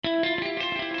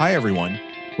Hi, everyone.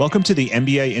 Welcome to the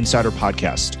MBA Insider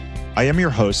Podcast. I am your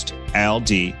host, Al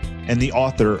D., and the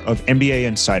author of MBA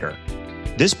Insider.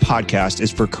 This podcast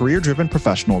is for career-driven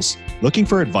professionals looking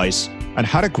for advice on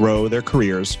how to grow their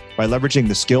careers by leveraging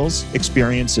the skills,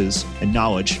 experiences, and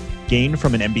knowledge gained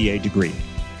from an MBA degree.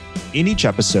 In each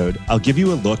episode, I'll give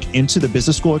you a look into the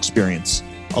business school experience,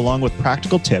 along with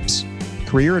practical tips,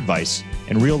 career advice,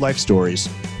 and real-life stories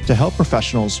to help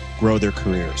professionals grow their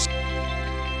careers.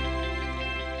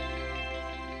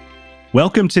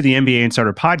 Welcome to the MBA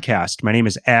Insider Podcast. My name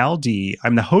is Al D.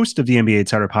 I'm the host of the MBA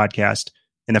Insider Podcast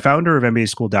and the founder of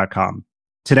MBAschool.com.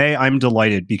 Today, I'm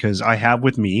delighted because I have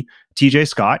with me TJ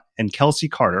Scott and Kelsey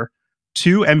Carter,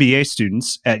 two MBA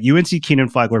students at UNC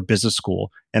Kenan-Flagler Business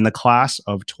School in the class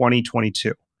of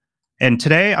 2022. And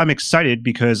today, I'm excited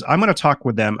because I'm going to talk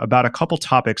with them about a couple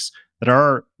topics that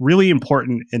are really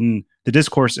important in the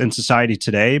discourse in society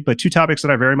today, but two topics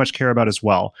that I very much care about as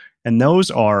well. And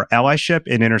those are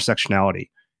allyship and intersectionality.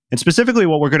 And specifically,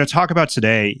 what we're going to talk about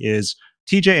today is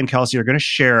TJ and Kelsey are going to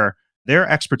share their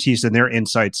expertise and their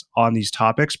insights on these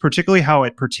topics, particularly how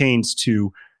it pertains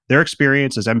to their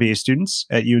experience as MBA students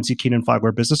at UNC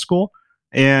Kenan-Flagler Business School.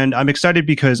 And I'm excited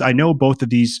because I know both of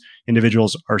these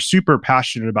individuals are super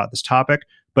passionate about this topic,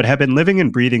 but have been living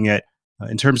and breathing it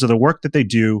in terms of the work that they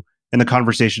do and the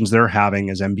conversations they're having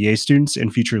as MBA students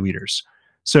and future leaders.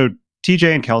 So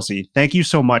TJ and Kelsey, thank you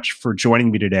so much for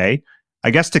joining me today. I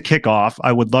guess to kick off,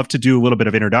 I would love to do a little bit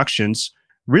of introductions.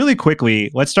 Really quickly,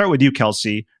 let's start with you,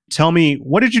 Kelsey. Tell me,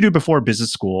 what did you do before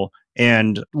business school?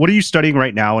 And what are you studying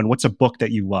right now? And what's a book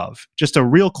that you love? Just a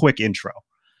real quick intro.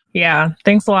 Yeah,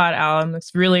 thanks a lot, Al. I'm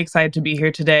really excited to be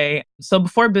here today. So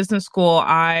before business school,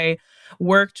 I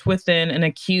worked within an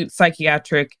acute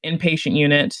psychiatric inpatient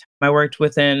unit. I worked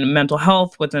within mental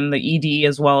health, within the ED,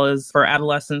 as well as for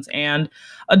adolescents and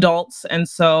adults. And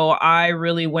so I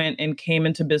really went and came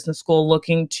into business school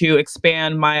looking to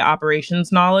expand my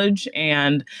operations knowledge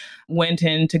and went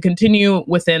in to continue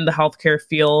within the healthcare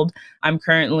field. I'm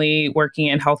currently working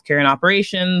in healthcare and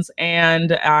operations,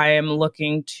 and I am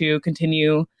looking to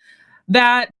continue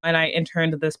that. And I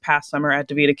interned this past summer at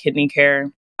DaVita Kidney Care.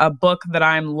 A book that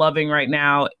I'm loving right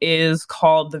now is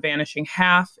called The Vanishing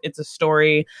Half. It's a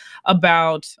story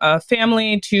about a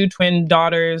family, two twin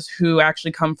daughters who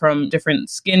actually come from different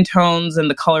skin tones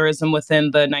and the colorism within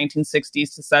the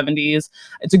 1960s to 70s.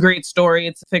 It's a great story.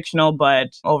 It's fictional,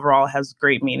 but overall has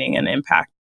great meaning and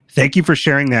impact. Thank you for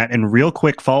sharing that. And real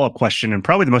quick follow-up question, and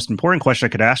probably the most important question I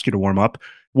could ask you to warm up.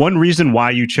 One reason why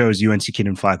you chose UNC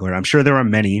Kenan-Flagler. I'm sure there are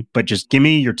many, but just give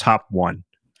me your top one.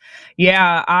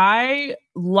 Yeah, I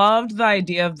loved the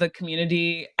idea of the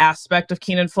community aspect of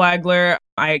Kenan-Flagler.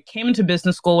 I came into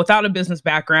business school without a business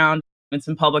background. It's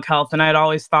in public health. And I'd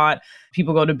always thought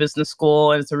people go to business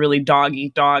school and it's a really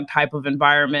dog-eat-dog type of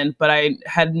environment. But I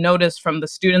had noticed from the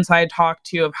students I had talked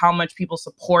to of how much people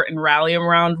support and rally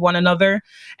around one another.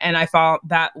 And I thought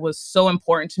that was so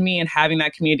important to me, and having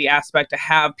that community aspect to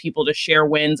have people to share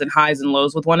wins and highs and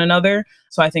lows with one another.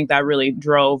 So I think that really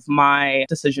drove my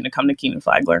decision to come to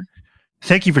Kenan-Flagler.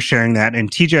 Thank you for sharing that.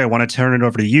 And TJ, I want to turn it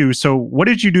over to you. So what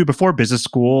did you do before business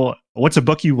school? What's a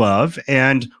book you love?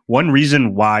 And one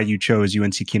reason why you chose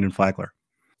UNC Kenan-Flagler?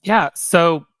 Yeah.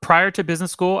 So prior to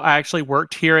business school, I actually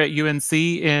worked here at UNC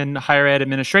in higher ed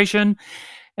administration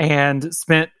and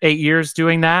spent 8 years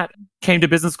doing that. Came to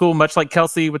business school, much like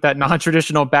Kelsey, with that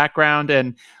non-traditional background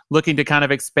and looking to kind of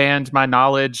expand my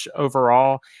knowledge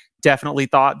overall. Definitely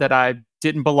thought that I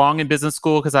didn't belong in business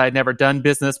school because I had never done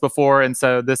business before. And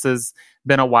so this has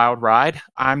been a wild ride.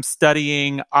 I'm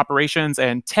studying operations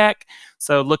and tech,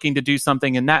 so looking to do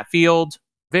something in that field,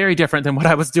 very different than what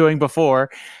I was doing before.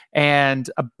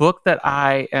 And a book that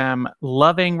I am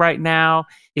loving right now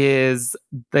is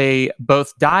They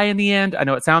Both Die in the End. I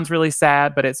know it sounds really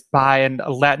sad, but it's by a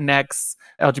Latinx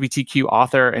LGBTQ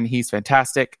author, and he's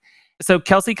fantastic. So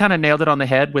Kelsey kind of nailed it on the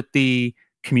head with the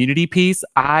community piece.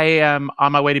 I am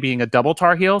on my way to being a double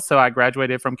Tar Heel. So I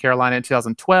graduated from Carolina in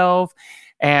 2012,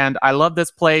 and I love this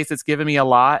place. It's given me a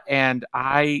lot. And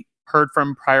I heard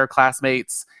from prior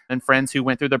classmates and friends who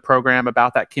went through the program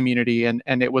about that community. And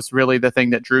it was really the thing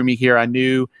that drew me here. I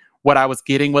knew what I was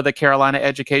getting with a Carolina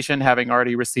education, having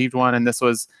already received one. And this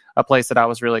was a place that I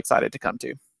was really excited to come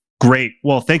to. Great.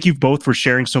 Well, thank you both for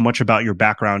sharing so much about your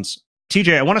backgrounds.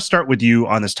 TJ, I want to start with you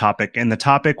on this topic. And the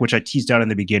topic, which I teased out in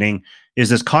the beginning, is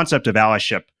this concept of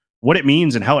allyship, what it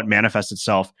means and how it manifests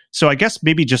itself. So I guess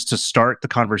maybe just to start the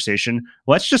conversation,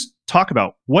 let's just talk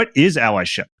about what is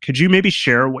allyship. Could you maybe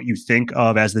share what you think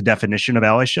of as the definition of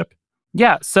allyship?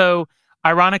 Yeah. So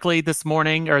ironically, this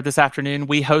morning or this afternoon,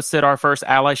 we hosted our first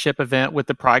allyship event with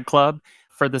the Pride Club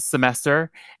for the semester,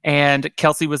 and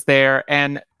Kelsey was there,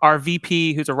 and our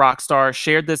VP, who's a rock star,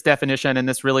 shared this definition, and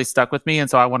this really stuck with me. And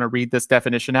so I want to read this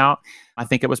definition out. I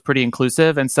think it was pretty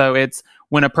inclusive. And so it's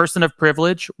when a person of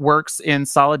privilege works in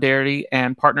solidarity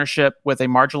and partnership with a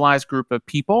marginalized group of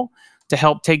people to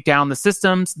help take down the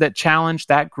systems that challenge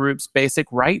that group's basic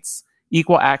rights,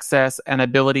 equal access, and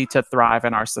ability to thrive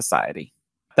in our society.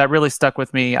 That really stuck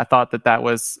with me. I thought that that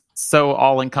was so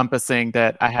all-encompassing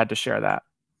that I had to share that.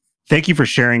 Thank you for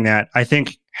sharing that. I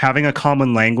think having a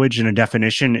common language and a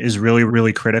definition is really,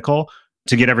 really critical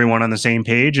to get everyone on the same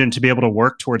page and to be able to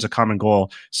work towards a common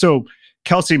goal. So,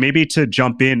 Kelsey, maybe to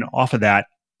jump in off of that,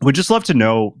 would just love to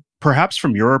know, perhaps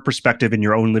from your perspective and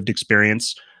your own lived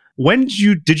experience, when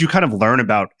did you kind of learn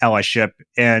about allyship?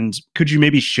 And could you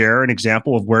maybe share an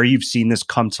example of where you've seen this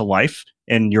come to life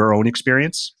in your own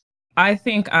experience? I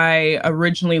think I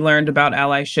originally learned about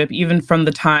allyship even from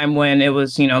the time when it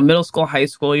was, middle school, high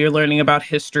school, you're learning about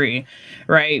history,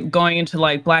 right? Going into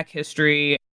like Black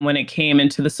history, when it came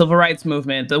into the civil rights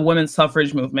movement, the women's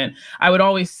suffrage movement, I would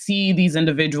always see these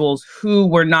individuals who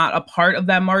were not a part of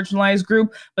that marginalized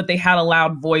group, but they had a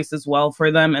loud voice as well for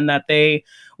them, and that they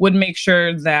would make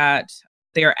sure that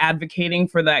they are advocating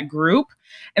for that group.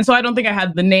 And so I don't think I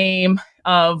had the name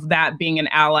of that being an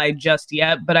ally just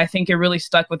yet, but I think it really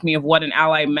stuck with me of what an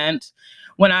ally meant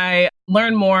when I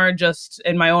learned more just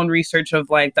in my own research of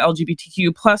like the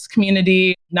LGBTQ plus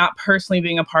community, not personally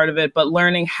being a part of it, but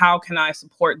learning how can I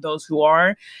support those who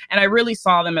are. And I really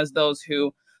saw them as those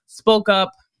who spoke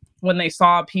up when they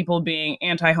saw people being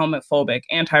anti-homophobic,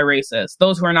 anti-racist,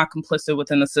 those who are not complicit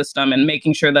within the system, and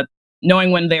making sure that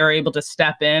knowing when they are able to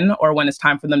step in or when it's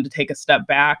time for them to take a step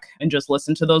back and just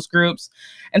listen to those groups.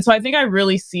 And so I think I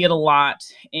really see it a lot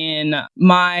in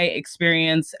my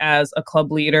experience as a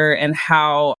club leader, and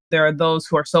how there are those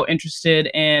who are so interested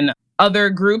in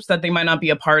other groups that they might not be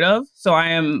a part of. So I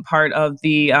am part of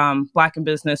the Black in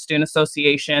Business Student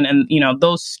Association, and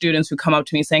those students who come up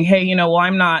to me saying, hey,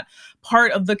 I'm not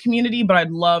part of the community, but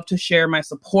I'd love to share my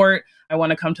support. I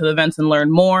want to come to the events and learn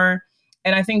more.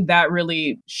 And I think that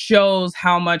really shows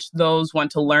how much those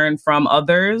want to learn from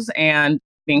others and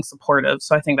being supportive.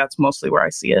 So I think that's mostly where I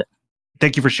see it.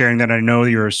 Thank you for sharing that. I know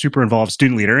you're a super involved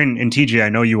student leader, and TJ, I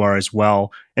know you are as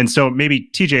well. And so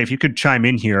maybe TJ, if you could chime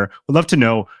in here, would love to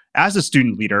know, as a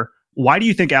student leader, why do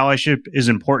you think allyship is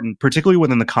important, particularly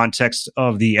within the context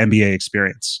of the MBA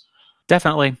experience?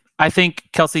 Definitely. I think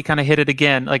Kelsey kind of hit it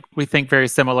again. Like, we think very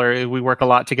similar. We work a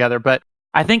lot together, but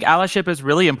I think allyship is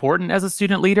really important as a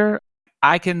student leader.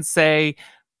 I can say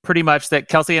pretty much that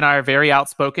Kelsey and I are very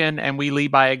outspoken, and we lead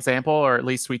by example, or at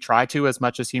least we try to as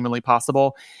much as humanly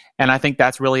possible. And I think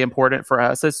that's really important for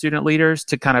us as student leaders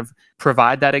to kind of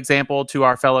provide that example to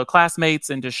our fellow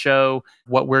classmates and to show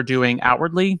what we're doing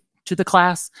outwardly to the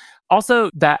class.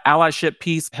 Also, that allyship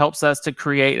piece helps us to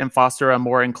create and foster a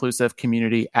more inclusive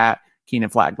community at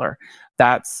Kenan-Flagler.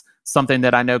 That's something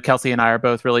that I know Kelsey and I are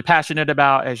both really passionate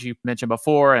about, as you mentioned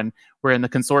before, and we're in the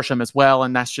consortium as well.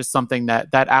 And that's just something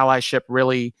that allyship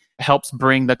really helps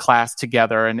bring the class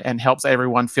together and helps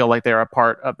everyone feel like they're a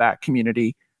part of that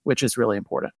community, which is really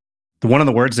important. One of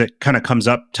the words that kind of comes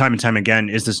up time and time again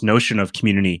is this notion of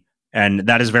community. And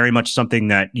that is very much something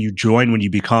that you join when you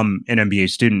become an MBA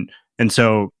student. And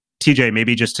so, TJ,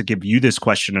 maybe just to give you this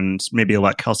question, and maybe I'll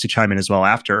let Kelsey chime in as well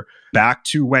after, back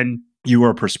to when you were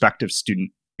a prospective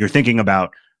student. You're thinking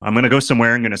about, I'm going to go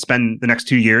somewhere, I'm going to spend the next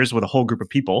 2 years with a whole group of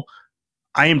people.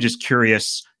 I am just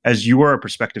curious, as you were a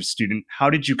prospective student, how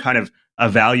did you kind of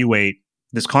evaluate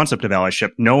this concept of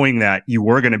allyship, knowing that you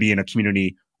were going to be in a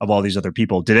community of all these other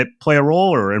people? Did it play a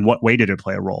role, or in what way did it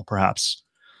play a role, perhaps?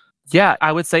 Yeah,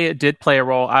 I would say it did play a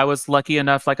role. I was lucky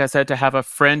enough, like I said, to have a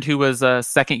friend who was a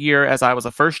second year as I was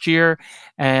a first year,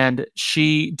 and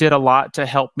she did a lot to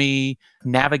help me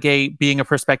navigate being a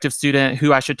prospective student,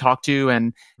 who I should talk to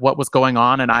and what was going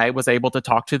on. And I was able to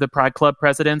talk to the Pride Club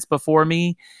presidents before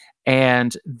me,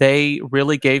 and they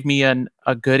really gave me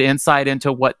a good insight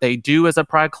into what they do as a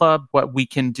Pride Club, what we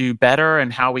can do better,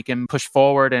 and how we can push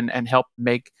forward and help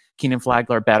make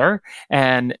Kenan-Flagler better.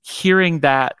 And hearing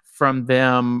that from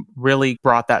them really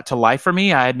brought that to life for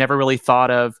me. I had never really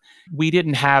thought of, we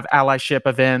didn't have allyship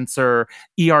events or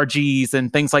ERGs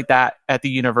and things like that at the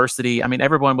university. I mean,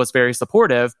 everyone was very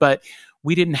supportive, but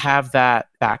we didn't have that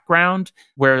background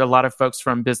where a lot of folks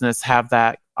from business have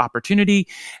that opportunity.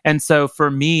 And so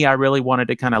for me, I really wanted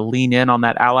to kind of lean in on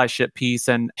that allyship piece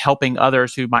and helping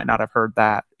others who might not have heard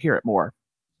that hear it more.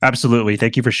 Absolutely.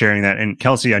 Thank you for sharing that. And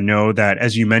Kelsey, I know that,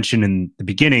 as you mentioned in the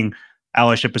beginning,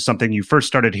 allyship is something you first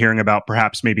started hearing about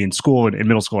perhaps maybe in school, in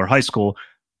middle school or high school.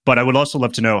 But I would also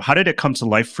love to know, how did it come to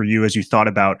life for you as you thought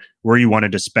about where you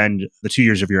wanted to spend the 2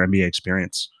 years of your MBA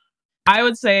experience? I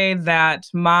would say that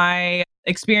my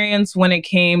experience when it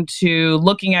came to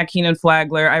looking at Kenan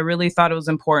Flagler, I really thought it was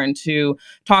important to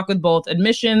talk with both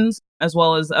admissions as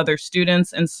well as other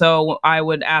students. And so I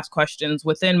would ask questions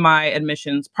within my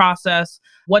admissions process.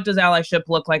 What does allyship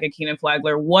look like at Kenan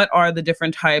Flagler? What are the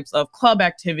different types of club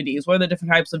activities? What are the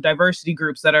different types of diversity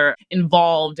groups that are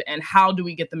involved? And how do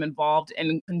we get them involved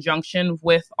in conjunction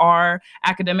with our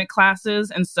academic classes?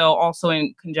 And so also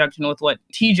in conjunction with what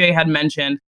TJ had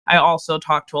mentioned, I also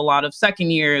talked to a lot of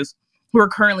second years who are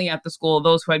currently at the school,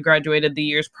 those who had graduated the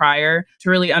years prior, to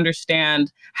really understand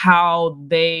how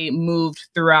they moved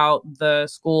throughout the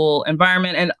school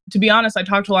environment. And to be honest, I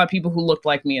talked to a lot of people who looked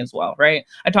like me as well, right?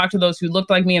 I talked to those who looked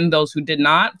like me and those who did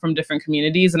not from different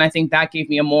communities. And I think that gave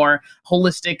me a more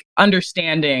holistic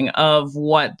understanding of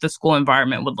what the school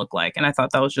environment would look like. And I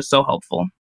thought that was just so helpful.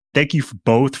 Thank you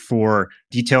both for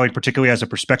detailing, particularly as a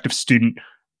prospective student,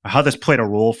 how this played a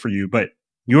role for you. But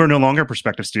you are no longer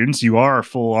prospective students. You are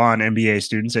full-on MBA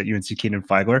students at UNC Kenan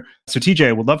Flagler. So TJ,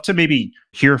 I would love to maybe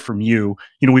hear from you.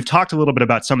 We've talked a little bit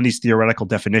about some of these theoretical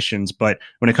definitions, but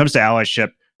when it comes to allyship,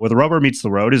 where the rubber meets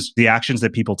the road is the actions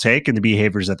that people take and the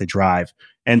behaviors that they drive.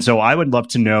 And so I would love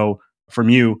to know from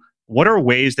you, what are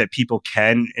ways that people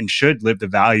can and should live the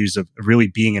values of really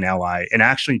being an ally and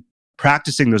actually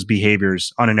practicing those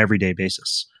behaviors on an everyday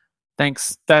basis?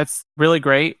 Thanks. That's really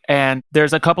great. And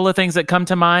there's a couple of things that come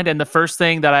to mind. And the first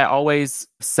thing that I always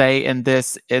say in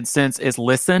this instance is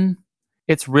listen.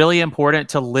 It's really important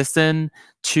to listen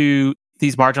to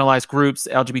these marginalized groups,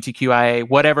 LGBTQIA,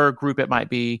 whatever group it might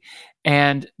be,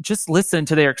 and just listen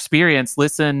to their experience,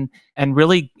 listen and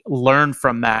really learn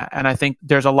from that. And I think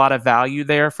there's a lot of value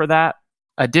there for that.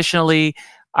 Additionally,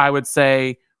 I would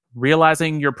say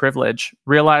realizing your privilege,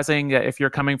 realizing that if you're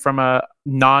coming from a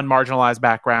non-marginalized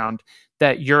background,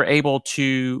 that you're able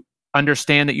to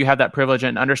understand that you have that privilege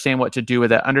and understand what to do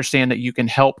with it, understand that you can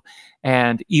help.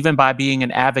 And even by being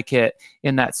an advocate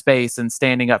in that space and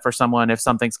standing up for someone if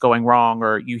something's going wrong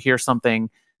or you hear something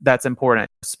that's important,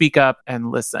 speak up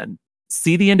and listen.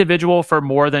 See the individual for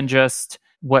more than just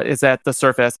what is at the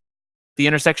surface. The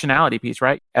intersectionality piece,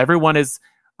 right? Everyone is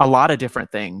a lot of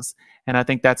different things. And I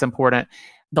think that's important.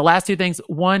 The last two things,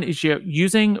 one is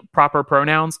using proper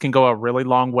pronouns can go a really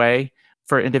long way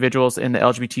for individuals in the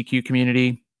LGBTQ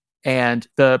community. And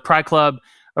the Pride Club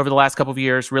over the last couple of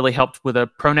years really helped with a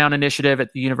pronoun initiative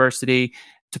at the university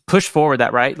to push forward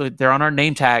that, right? They're on our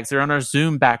name tags, they're on our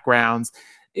Zoom backgrounds.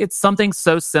 It's something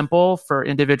so simple for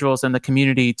individuals in the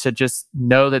community to just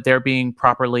know that they're being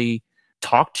properly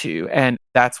talked to, and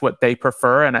that's what they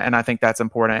prefer. And I think that's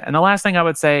important. And the last thing I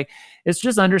would say is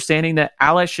just understanding that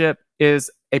allyship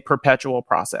is a perpetual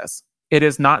process. It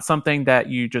is not something that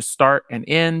you just start and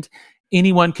end.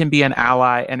 Anyone can be an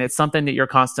ally, and it's something that you're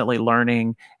constantly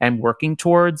learning and working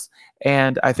towards.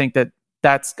 And I think that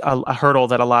that's a hurdle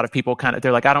that a lot of people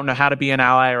they're like, I don't know how to be an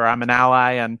ally, or I'm an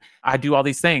ally and I do all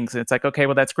these things. And it's like, okay,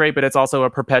 well, that's great, but it's also a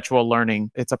perpetual learning.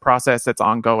 It's a process that's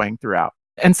ongoing throughout.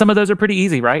 And some of those are pretty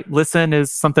easy, right? Listen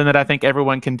is something that I think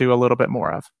everyone can do a little bit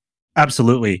more of.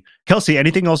 Absolutely. Kelsey,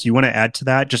 anything else you want to add to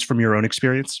that just from your own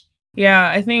experience? Yeah,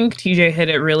 I think TJ hit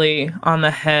it really on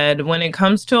the head. When it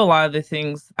comes to a lot of the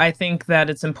things, I think that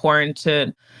it's important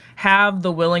to have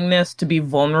the willingness to be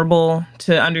vulnerable,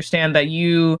 to understand that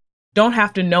you don't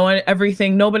have to know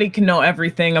everything. Nobody can know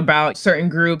everything about certain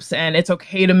groups, and it's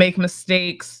okay to make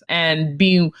mistakes and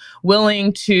be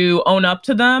willing to own up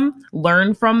to them,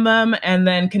 learn from them, and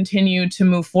then continue to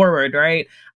move forward, right?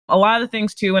 A lot of the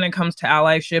things too, when it comes to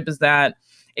allyship, is that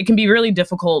it can be really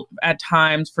difficult at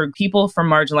times for people from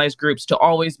marginalized groups to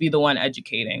always be the one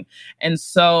educating. And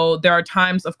so there are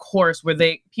times, of course, where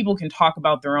people can talk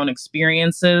about their own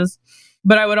experiences.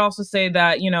 But I would also say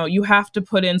that, you have to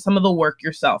put in some of the work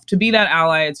yourself. To be that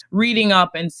ally, it's reading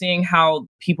up and seeing how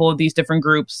people of these different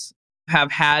groups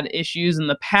have had issues in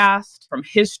the past, from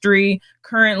history,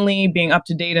 currently being up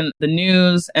to date in the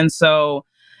news. And so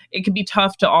it can be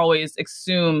tough to always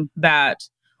assume that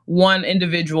one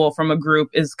individual from a group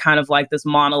is kind of like this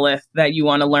monolith that you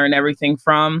want to learn everything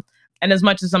from. And as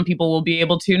much as some people will be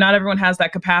able to, not everyone has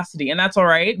that capacity, and that's all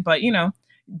right. But,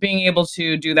 being able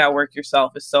to do that work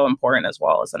yourself is so important as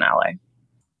well as an ally.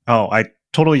 Oh, I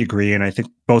totally agree. And I think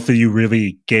both of you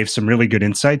really gave some really good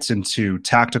insights into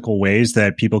tactical ways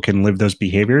that people can live those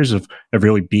behaviors of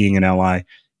really being an ally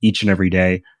each and every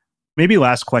day. Maybe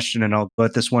last question, and I'll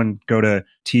let this one go to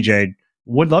TJ.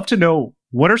 Would love to know,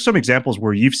 what are some examples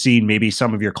where you've seen maybe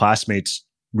some of your classmates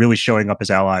really showing up as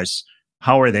allies?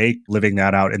 How are they living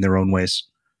that out in their own ways?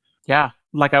 Yeah.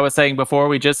 Like I was saying before,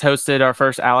 we just hosted our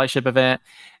first allyship event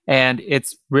And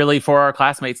it's really for our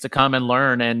classmates to come and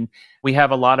learn. And we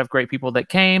have a lot of great people that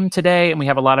came today, and we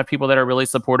have a lot of people that are really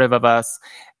supportive of us.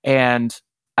 And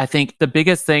I think the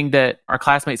biggest thing that our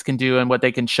classmates can do and what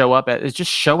they can show up at is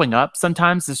just showing up.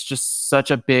 Sometimes it's just such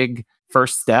a big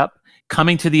first step.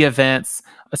 Coming to the events,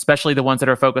 especially the ones that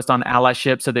are focused on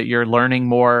allyship so that you're learning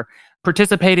more,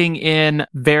 participating in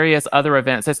various other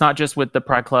events. It's not just with the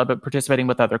Pride Club, but participating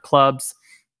with other clubs.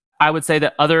 I would say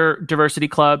that other diversity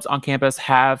clubs on campus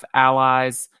have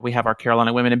allies. We have our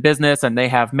Carolina Women in Business, and they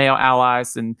have male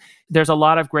allies. And there's a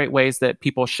lot of great ways that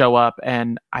people show up.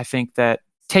 And I think that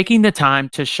taking the time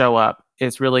to show up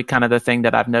is really kind of the thing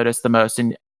that I've noticed the most.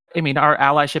 And I mean, our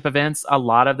allyship events, a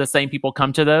lot of the same people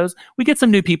come to those. We get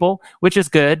some new people, which is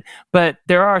good, but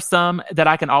there are some that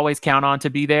I can always count on to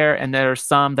be there. And there are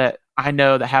some that I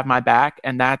know that have my back,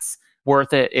 and that's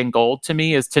worth it in gold to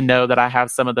me, is to know that I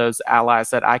have some of those allies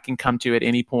that I can come to at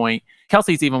any point.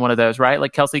 Kelsey's even one of those, right?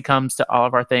 Like Kelsey comes to all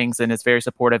of our things and is very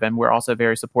supportive, and we're also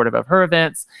very supportive of her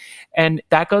events. And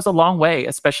that goes a long way,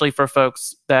 especially for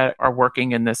folks that are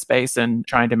working in this space and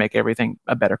trying to make everything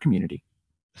a better community.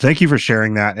 Thank you for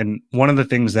sharing that. And one of the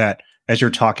things that, as you're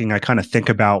talking, I kind of think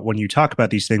about when you talk about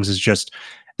these things is just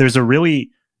there's a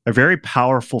very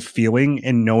powerful feeling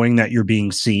in knowing that you're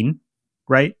being seen,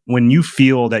 right? When you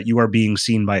feel that you are being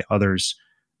seen by others,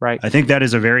 right? I think that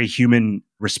is a very human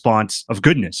response of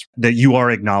goodness, that you are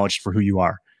acknowledged for who you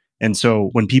are. And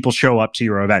so when people show up to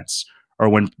your events, or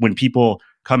when people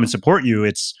come and support you,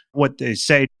 it's what they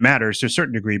say matters to a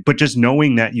certain degree, but just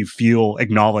knowing that you feel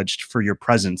acknowledged for your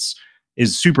presence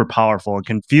is super powerful and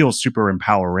can feel super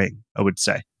empowering, I would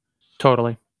say.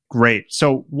 Totally. Great.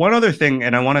 So one other thing,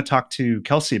 and I want to talk to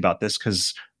Kelsey about this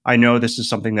because I know this is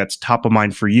something that's top of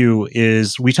mind for you,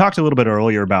 is we talked a little bit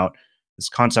earlier about this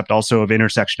concept also of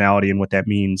intersectionality and what that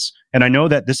means. And I know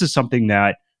that this is something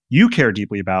that you care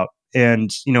deeply about.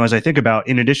 And, you know, as I think about,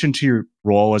 in addition to your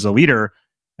role as a leader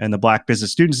and the Black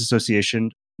Business Students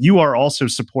Association, you are also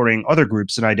supporting other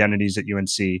groups and identities at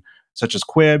UNC, such as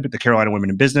QUIB, the Carolina Women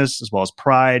in Business, as well as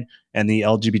Pride and the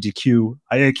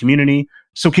LGBTQIA community.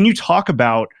 So can you talk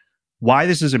about why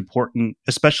this is important,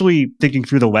 especially thinking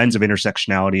through the lens of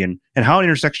intersectionality and how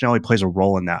intersectionality plays a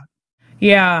role in that?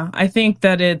 Yeah, I think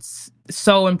that it's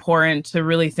so important to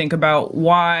really think about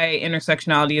why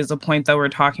intersectionality is a point that we're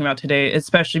talking about today,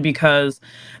 especially because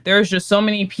there's just so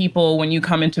many people when you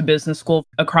come into business school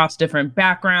across different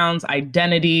backgrounds,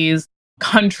 identities,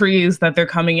 countries that they're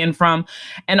coming in from.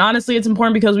 And honestly, it's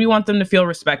important because we want them to feel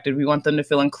respected. We want them to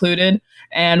feel included.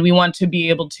 And we want to be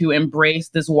able to embrace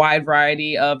this wide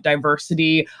variety of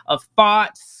diversity of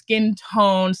thought, skin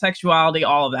tone, sexuality,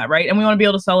 all of that, right? And we want to be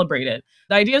able to celebrate it.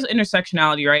 The idea of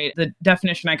intersectionality, right? The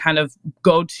definition I kind of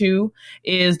go to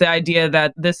is the idea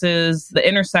that this is the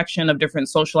intersection of different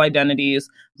social identities,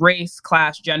 race,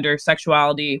 class, gender,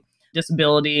 sexuality,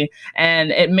 disability,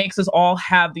 and it makes us all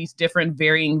have these different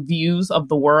varying views of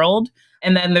the world.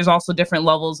 And then there's also different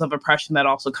levels of oppression that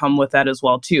also come with that as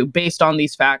well, too, based on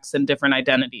these facts and different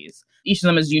identities. Each of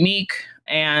them is unique,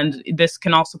 and this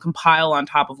can also compile on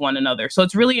top of one another. So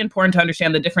it's really important to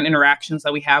understand the different interactions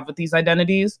that we have with these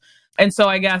identities. And so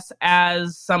I guess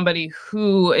as somebody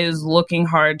who is looking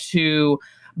hard to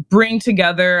bring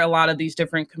together a lot of these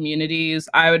different communities,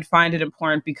 I would find it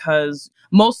important because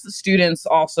most of the students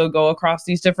also go across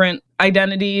these different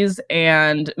identities,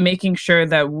 and making sure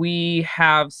that we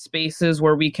have spaces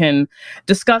where we can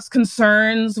discuss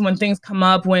concerns when things come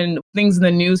up, when things in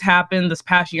the news happen. This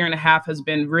past year and a half has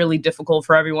been really difficult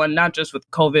for everyone, not just with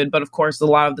COVID, but of course, a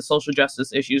lot of the social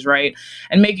justice issues, right?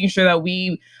 And making sure that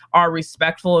we are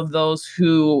respectful of those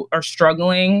who are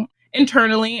struggling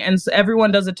internally, and so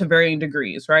everyone does it to varying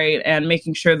degrees, right? And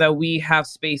making sure that we have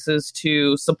spaces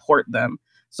to support them.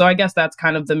 So I guess that's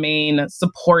kind of the main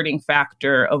supporting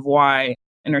factor of why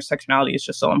intersectionality is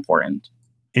just so important.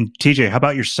 And TJ, how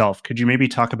about yourself? Could you maybe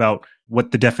talk about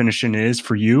what the definition is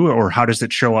for you, or how does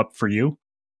it show up for you?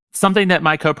 Something that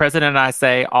my co-president and I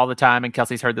say all the time, and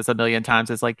Kelsey's heard this a million times,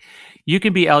 is like, you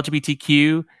can be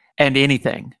LGBTQ and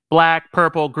anything. Black,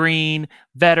 purple, green,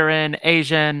 veteran,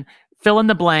 Asian, fill in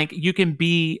the blank. You can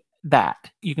be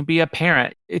that. You can be a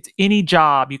parent. It's any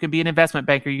job. You can be an investment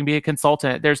banker. You can be a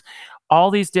consultant. There's all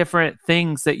these different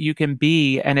things that you can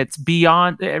be, and it's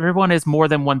beyond, everyone is more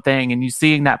than one thing, and you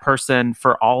seeing that person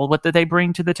for all what that they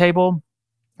bring to the table.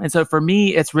 And so for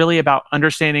me, it's really about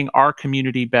understanding our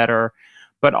community better,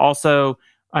 but also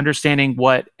understanding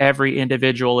what every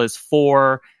individual is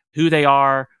for, who they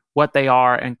are,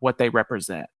 and what they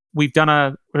represent. We've done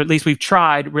or at least we've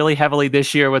tried really heavily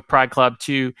this year with Pride Club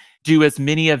to do as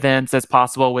many events as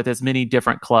possible with as many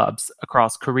different clubs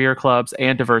across career clubs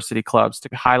and diversity clubs to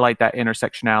highlight that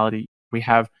intersectionality. We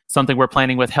have something we're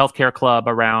planning with Healthcare Club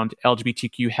around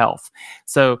LGBTQ health.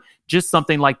 So just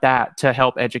something like that to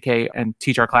help educate and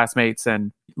teach our classmates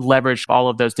and leverage all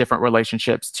of those different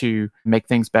relationships to make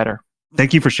things better.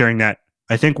 Thank you for sharing that.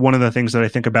 I think one of the things that I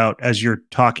think about as you're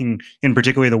talking, in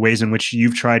particular the ways in which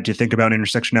you've tried to think about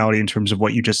intersectionality in terms of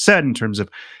what you just said, in terms of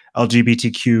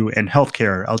LGBTQ and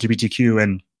healthcare, LGBTQ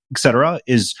and et cetera,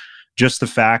 is just the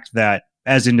fact that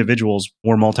as individuals,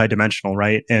 we're multidimensional,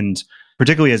 right? And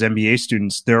particularly as MBA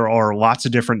students, there are lots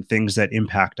of different things that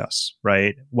impact us,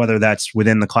 right? Whether that's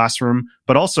within the classroom,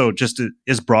 but also just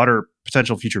as broader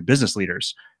potential future business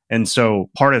leaders. And so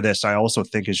part of this, I also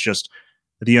think, is just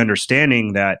the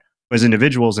understanding that as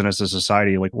individuals and as a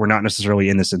society, like we're not necessarily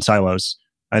in this in silos.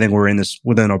 I think we're in this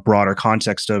within a broader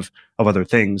context of other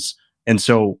things. And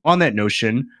so on that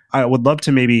notion, I would love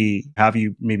to maybe have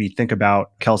you maybe think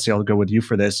about, Kelsey, I'll go with you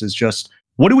for this, is just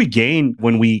what do we gain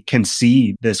when we can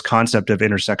see this concept of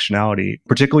intersectionality,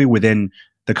 particularly within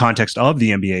the context of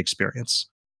the MBA experience?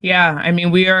 Yeah, I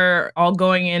mean, we are all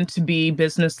going in to be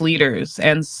business leaders.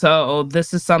 And so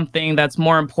this is something that's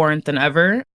more important than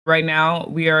ever. Right now,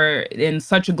 we are in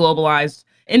such a globalized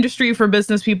industry for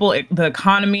business people, the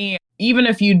economy. Even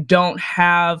if you don't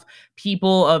have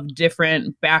people of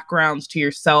different backgrounds to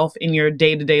yourself in your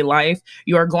day-to-day life,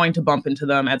 you are going to bump into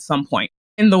them at some point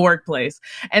in the workplace.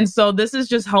 And so this is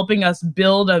just helping us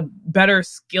build a better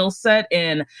skill set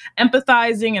in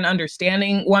empathizing and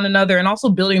understanding one another, and also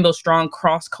building those strong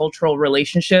cross-cultural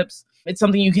relationships. It's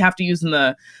something you have to use in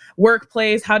the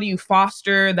workplace. How do you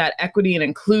foster that equity and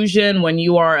inclusion when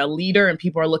you are a leader and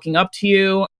people are looking up to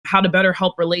you? How to better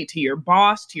help relate to your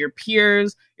boss, to your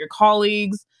peers, your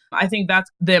colleagues. I think that's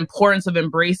the importance of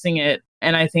embracing it.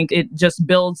 And I think it just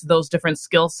builds those different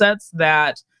skill sets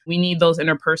that we need, those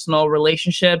interpersonal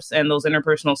relationships and those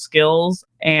interpersonal skills.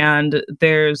 And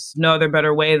there's no other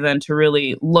better way than to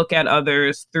really look at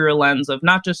others through a lens of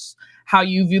not just how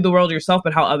you view the world yourself,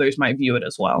 but how others might view it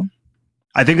as well.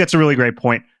 I think that's a really great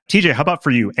point. TJ, how about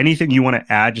for you? Anything you want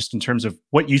to add just in terms of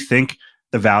what you think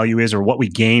the value is or what we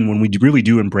gain when we really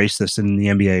do embrace this in the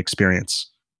MBA experience?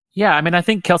 Yeah, I mean, I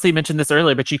think Kelsey mentioned this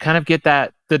earlier, but you kind of get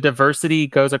that the diversity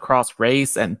goes across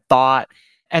race and thought,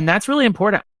 and that's really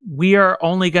important. We are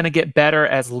only going to get better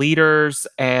as leaders,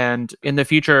 and in the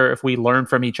future, if we learn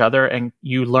from each other, and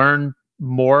you learn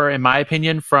more, in my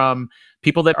opinion, from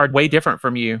people that are way different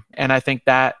from you. And I think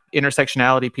that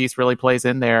intersectionality piece really plays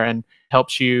in there and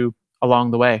helps you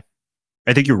along the way.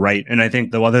 I think you're right. And I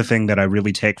think the other thing that I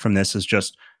really take from this is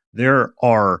just there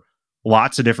are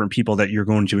lots of different people that you're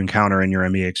going to encounter in your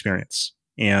MBA experience.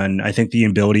 And I think the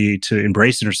ability to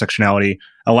embrace intersectionality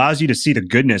allows you to see the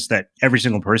goodness that every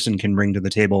single person can bring to the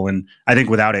table. And I think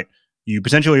without it, you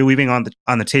potentially are leaving on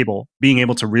the table, being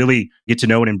able to really get to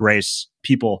know and embrace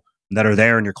people that are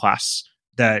there in your class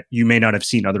that you may not have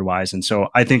seen otherwise. And so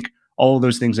I think all of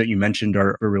those things that you mentioned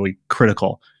are really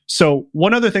critical. So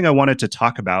one other thing I wanted to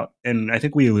talk about, and I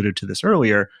think we alluded to this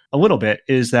earlier a little bit,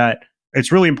 is that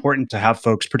it's really important to have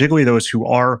folks, particularly those who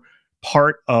are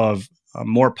part of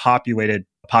more populated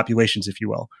populations, if you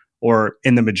will, or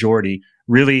in the majority,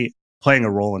 really playing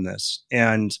a role in this.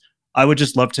 And I would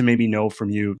just love to maybe know from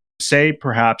you, say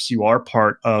perhaps you are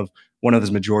part of one of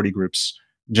those majority groups,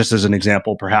 just as an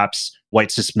example, perhaps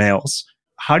white cis males.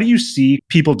 How do you see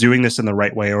people doing this in the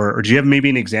right way? Or do you have maybe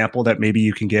an example that maybe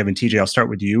you can give? And TJ, I'll start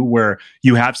with you, where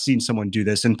you have seen someone do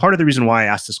this. And part of the reason why I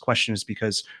asked this question is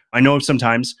because I know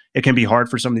sometimes it can be hard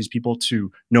for some of these people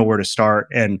to know where to start.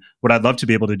 And what I'd love to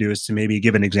be able to do is to maybe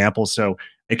give an example so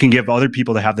it can give other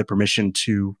people to have the permission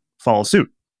to follow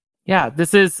suit. Yeah,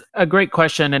 this is a great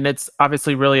question, and it's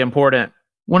obviously really important.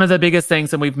 One of the biggest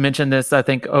things, and we've mentioned this, I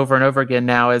think, over and over again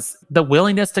now, is the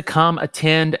willingness to come,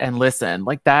 attend, and listen.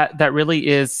 Like that really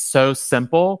is so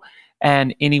simple,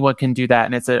 and anyone can do that.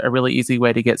 And it's a really easy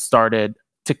way to get started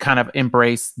to kind of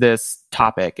embrace this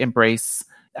topic, embrace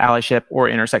allyship or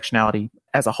intersectionality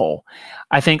as a whole.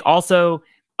 I think also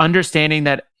understanding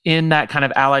that in that kind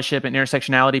of allyship and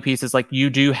intersectionality pieces, like you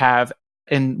do have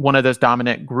in one of those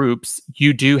dominant groups,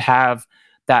 you do have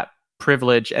that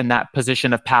privilege and that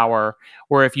position of power,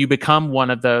 where if you become one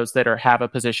of those that have a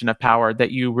position of power, that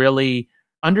you really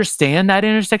understand that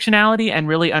intersectionality and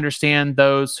really understand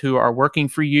those who are working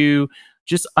for you.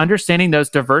 Just understanding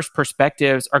those diverse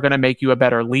perspectives are going to make you a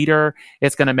better leader.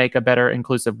 It's going to make a better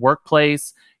inclusive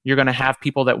workplace. You're going to have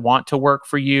people that want to work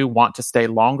for you, want to stay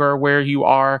longer where you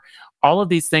are. All of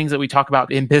these things that we talk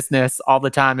about in business all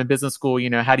the time in business school,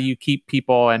 how do you keep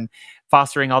people and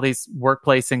fostering all these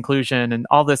workplace inclusion and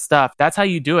all this stuff. That's how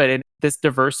you do it. And this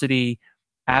diversity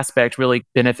aspect really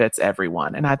benefits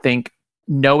everyone. And I think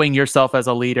knowing yourself as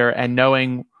a leader and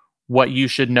knowing what you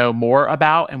should know more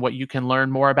about and what you can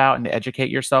learn more about and educate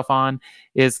yourself on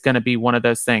is going to be one of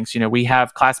those things. We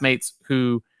have classmates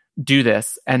who do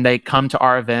this and they come to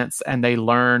our events and they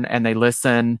learn and they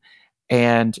listen.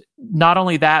 And not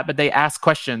only that, but they ask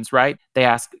questions, right? They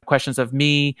ask questions of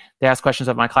me, they ask questions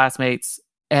of my classmates.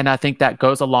 And I think that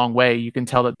goes a long way. You can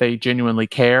tell that they genuinely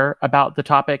care about the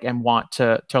topic and want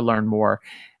to learn more.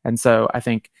 And so I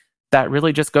think that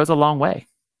really just goes a long way.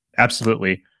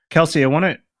 Absolutely. Kelsey, I want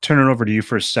to turn it over to you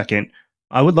for a second.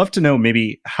 I would love to know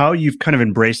maybe how you've kind of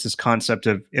embraced this concept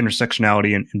of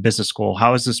intersectionality in business school.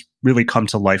 How has this really come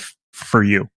to life for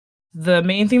you? The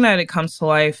main thing that it comes to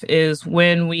life is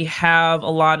when we have a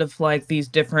lot of these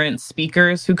different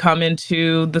speakers who come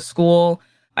into the school.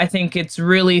 I think it's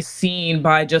really seen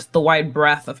by just the wide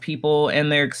breadth of people and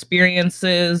their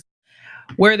experiences,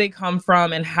 where they come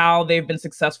from and how they've been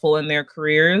successful in their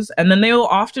careers. And then they will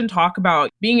often talk about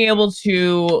being able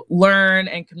to learn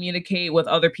and communicate with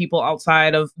other people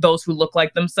outside of those who look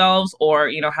like themselves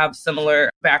or, have similar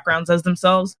backgrounds as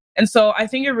themselves. And so I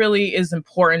think it really is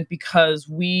important because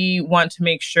we want to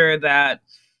make sure that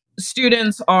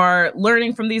students are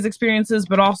learning from these experiences,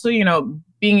 but also,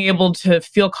 being able to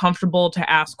feel comfortable to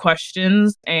ask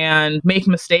questions and make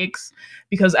mistakes,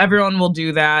 because everyone will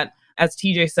do that. As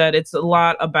TJ said, it's a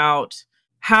lot about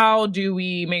how do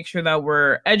we make sure that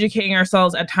we're educating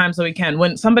ourselves at times that we can.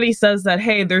 When somebody says that,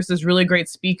 hey, there's this really great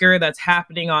speaker that's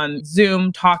happening on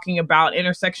Zoom talking about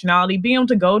intersectionality, being able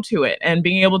to go to it and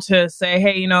being able to say,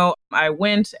 hey, I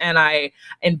went and I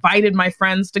invited my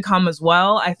friends to come as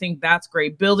well. I think that's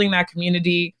great. Building that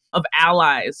community of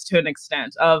allies to an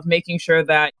extent, of making sure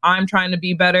that I'm trying to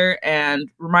be better and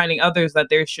reminding others that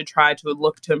they should try to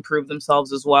look to improve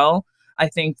themselves as well. I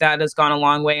think that has gone a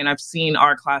long way, and I've seen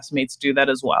our classmates do that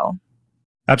as well.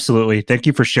 Absolutely. Thank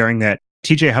you for sharing that.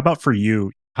 TJ, how about for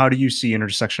you? How do you see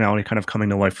intersectionality kind of coming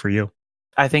to life for you?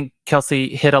 I think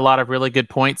Kelsey hit a lot of really good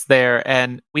points there.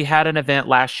 And we had an event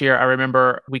last year. I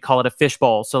remember we call it a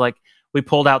fishbowl. So we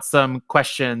pulled out some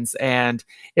questions, and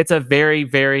it's a very,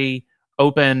 very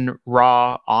open,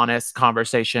 raw, honest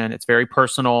conversation. It's very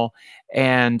personal.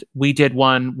 And we did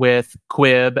one with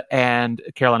Quib and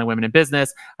Carolina Women in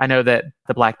Business. I know that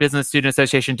the Black Business Student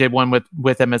Association did one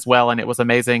with them as well, and it was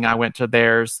amazing. I went to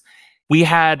theirs. We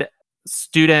had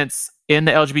students in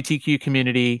the LGBTQ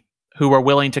community who were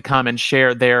willing to come and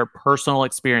share their personal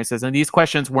experiences. And these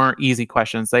questions weren't easy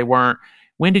questions. They weren't,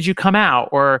 when did you come out?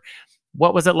 Or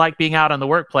what was it like being out in the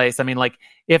workplace? I mean,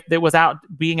 if it was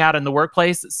being out in the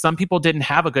workplace, some people didn't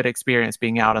have a good experience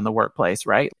being out in the workplace,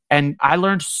 right? And I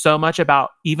learned so much about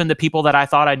even the people that I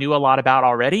thought I knew a lot about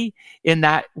already in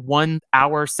that 1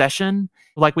 hour session.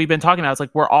 Like we've been talking about,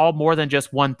 it's we're all more than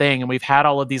just one thing. And we've had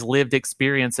all of these lived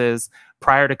experiences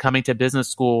prior to coming to business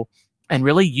school, and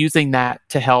really using that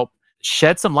to help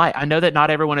shed some light. I know that not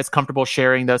everyone is comfortable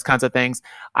sharing those kinds of things.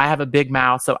 I have a big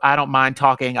mouth, so I don't mind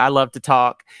talking. I love to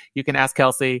talk. You can ask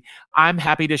Kelsey. I'm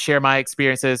happy to share my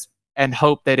experiences and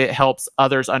hope that it helps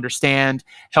others understand,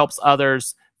 helps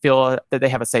others feel that they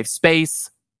have a safe space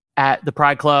at the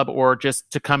Pride Club or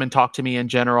just to come and talk to me in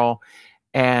general.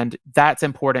 And that's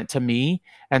important to me.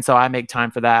 And so I make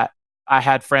time for that. I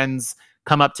had friends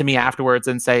come up to me afterwards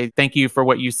and say, thank you for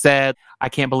what you said. I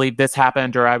can't believe this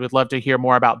happened, or I would love to hear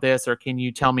more about this, or can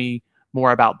you tell me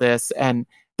more about this? And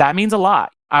that means a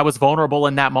lot. I was vulnerable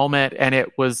in that moment, and it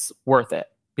was worth it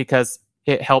because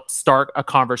it helped start a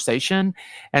conversation.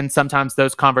 And sometimes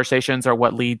those conversations are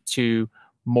what lead to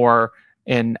more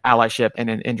in allyship and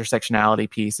in intersectionality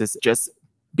piece, is just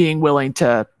being willing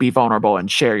to be vulnerable and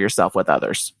share yourself with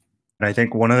others. And I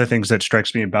think one of the things that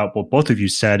strikes me about what both of you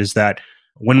said is that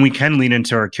when we can lean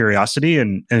into our curiosity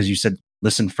and, as you said,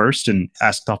 listen first and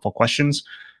ask thoughtful questions,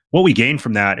 what we gain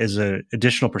from that is an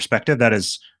additional perspective that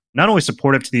is not only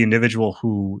supportive to the individual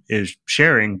who is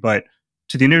sharing, but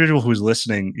to the individual who's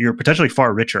listening. You're potentially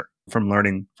far richer from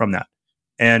learning from that.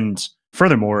 And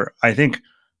furthermore, I think,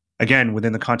 again,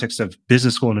 within the context of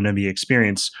business school and an MBA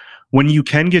experience, when you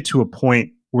can get to a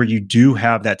point where you do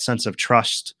have that sense of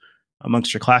trust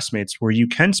amongst your classmates, where you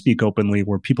can speak openly,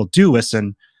 where people do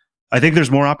listen, I think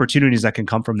there's more opportunities that can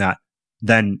come from that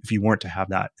than if you weren't to have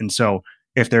that. And so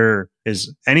if there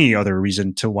is any other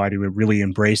reason to why to really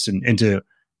embrace and to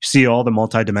see all the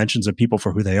multi-dimensions of people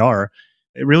for who they are,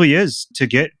 it really is to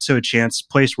get to a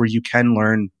place where you can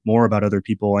learn more about other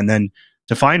people, and then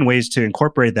to find ways to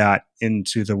incorporate that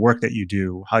into the work that you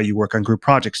do, how you work on group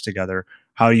projects together,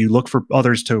 how you look for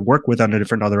others to work with on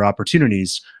different other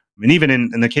opportunities. And even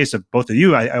in the case of both of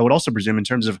you, I would also presume in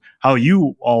terms of how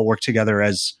you all work together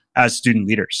as student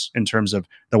leaders, in terms of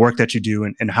the work that you do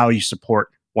and how you support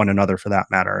one another for that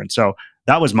matter. And so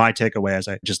that was my takeaway as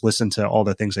I just listened to all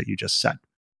the things that you just said.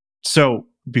 So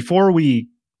before we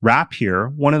wrap here,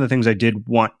 one of the things I did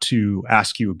want to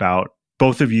ask you about,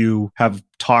 both of you have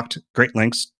talked great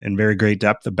lengths and very great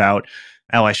depth about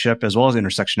allyship as well as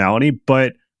intersectionality,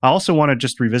 but I also want to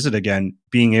just revisit again,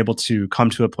 being able to come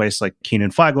to a place like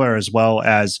Kenan-Flagler, as well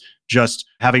as just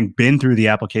having been through the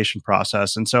application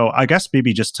process. And so I guess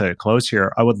maybe just to close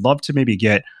here, I would love to maybe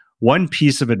get one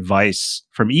piece of advice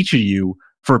from each of you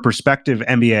for prospective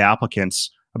MBA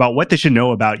applicants about what they should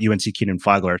know about UNC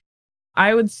Kenan-Flagler.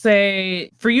 I would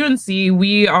say for UNC,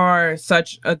 we are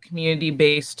such a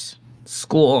community-based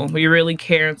school. We really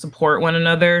care and support one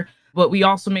another, but we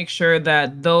also make sure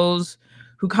that those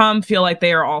who come feel like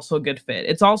they are also a good fit.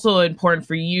 It's also important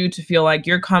for you to feel like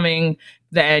you're coming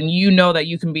and you know that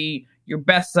you can be your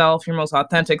best self, your most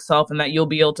authentic self, and that you'll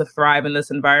be able to thrive in this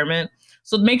environment.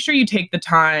 So make sure you take the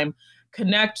time,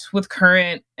 connect with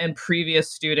current and previous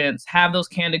students, have those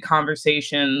candid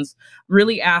conversations,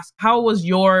 really ask, how was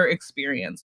your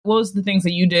experience? What was the things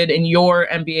that you did in your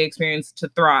MBA experience to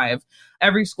thrive?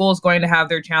 Every school is going to have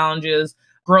their challenges.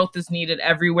 Growth is needed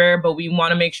everywhere, but we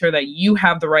want to make sure that you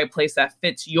have the right place that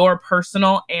fits your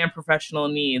personal and professional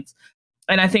needs.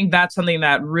 And I think that's something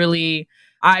that really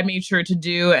I made sure to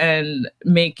do, and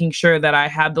making sure that I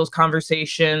had those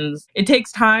conversations. It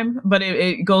takes time, but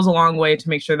it goes a long way to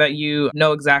make sure that you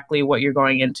know exactly what you're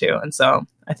going into. And so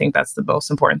I think that's the most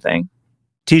important thing.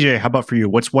 TJ, how about for you?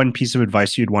 What's one piece of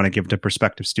advice you'd want to give to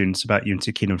prospective students about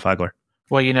UNC Kenan-Flagler?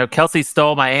 Well, Kelsey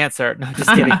stole my answer. No, just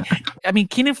kidding. I mean,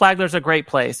 Kenan-Flagler is a great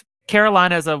place.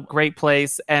 Carolina is a great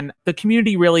place. And the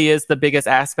community really is the biggest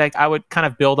aspect. I would kind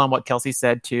of build on what Kelsey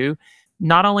said too.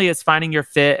 Not only is finding your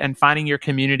fit and finding your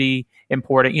community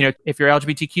important, if you're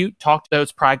LGBTQ, talk to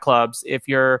those pride clubs. If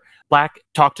you're Black,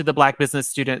 talk to the Black business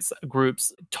students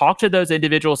groups. Talk to those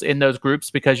individuals in those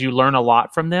groups because you learn a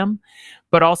lot from them.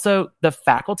 But also the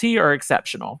faculty are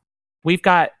exceptional. We've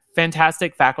got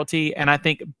fantastic faculty, and I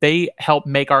think they help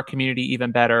make our community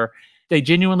even better. They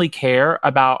genuinely care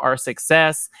about our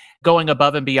success, going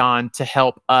above and beyond to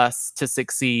help us to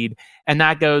succeed. And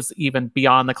that goes even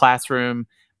beyond the classroom,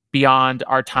 beyond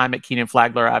our time at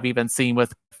Kenan-Flagler. I've even seen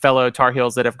with fellow Tar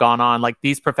Heels that have gone on, like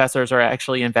these professors are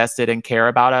actually invested and care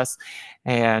about us.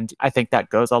 And I think that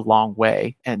goes a long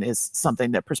way and is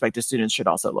something that prospective students should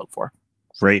also look for.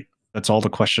 Great. That's all the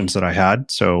questions that I had.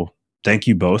 So thank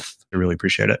you both. I really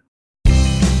appreciate it.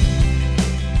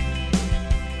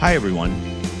 Hi, everyone.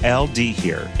 LD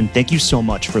here, and thank you so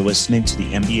much for listening to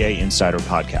the MBA Insider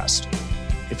Podcast.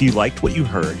 If you liked what you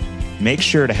heard, make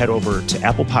sure to head over to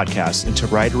Apple Podcasts and to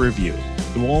write a review.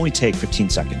 It will only take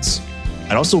 15 seconds.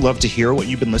 I'd also love to hear what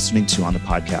you've been listening to on the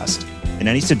podcast and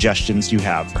any suggestions you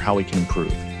have for how we can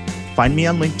improve. Find me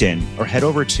on LinkedIn or head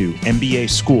over to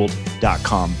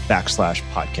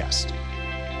mbaschooled.com/podcast.